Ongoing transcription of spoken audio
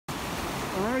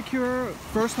Alright, Akira,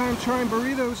 first time trying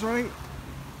burritos, right?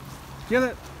 Get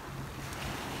it.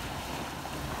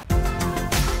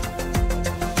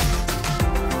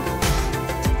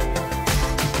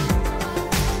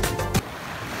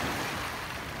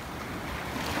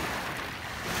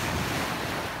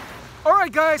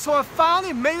 Alright guys, so I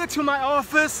finally made it to my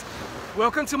office.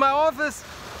 Welcome to my office.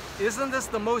 Isn't this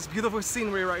the most beautiful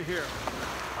scenery right here?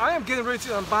 I am getting ready to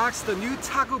unbox the new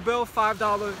Taco Bell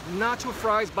 $5 Nacho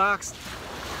Fries Box.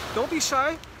 Don't be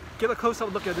shy, get a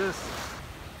close-up look at this.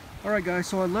 Alright guys,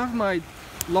 so I left my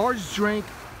large drink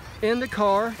in the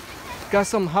car. Got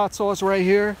some hot sauce right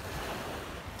here.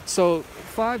 So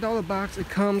 $5 box, it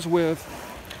comes with,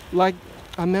 like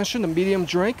I mentioned, a medium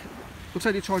drink. Looks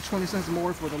like they charge 20 cents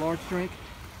more for the large drink.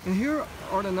 And here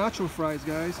are the nacho fries,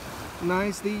 guys.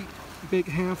 Nicely big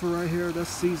handful right here. That's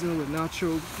seasoned with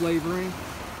nacho flavoring.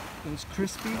 And it's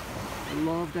crispy. I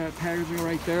love that packaging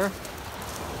right there.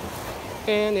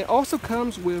 And it also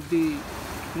comes with the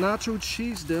nacho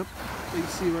cheese dip that you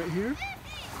see right here.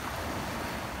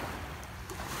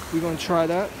 We're gonna try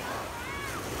that.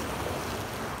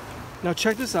 Now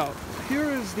check this out. Here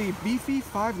is the beefy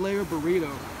 5-layer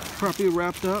burrito, properly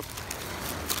wrapped up.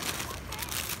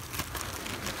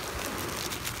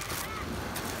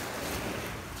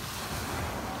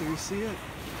 Can you see it?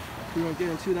 We're gonna get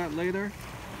into that later.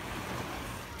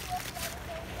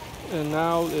 And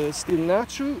now it's the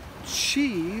nacho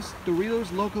cheese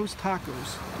Doritos Locos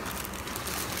Tacos.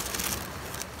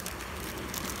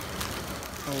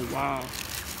 Oh wow,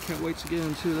 can't wait to get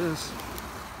into this.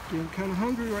 Getting kind of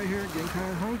hungry right here, getting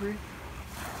kind of hungry.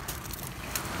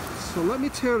 So let me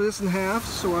tear this in half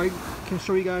so I can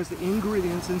show you guys the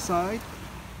ingredients inside.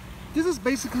 This is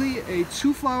basically a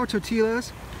 2-flour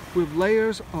tortillas with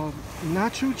layers of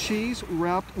nacho cheese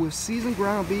wrapped with seasoned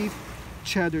ground beef,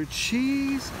 cheddar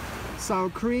cheese, sour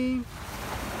cream,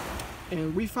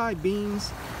 and refried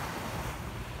beans.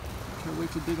 Can't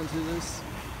wait to dig into this.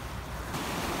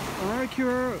 Alright,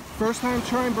 Akira, first time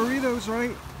trying burritos,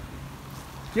 right?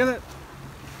 Get it.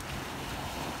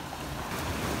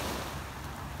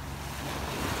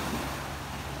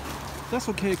 That's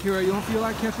okay, Akira. You don't feel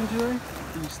like catching today?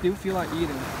 You still feel like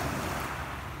eating.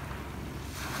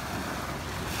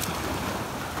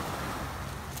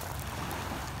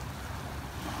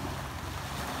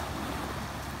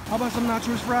 How about some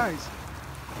nacho fries?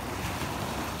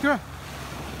 Akira.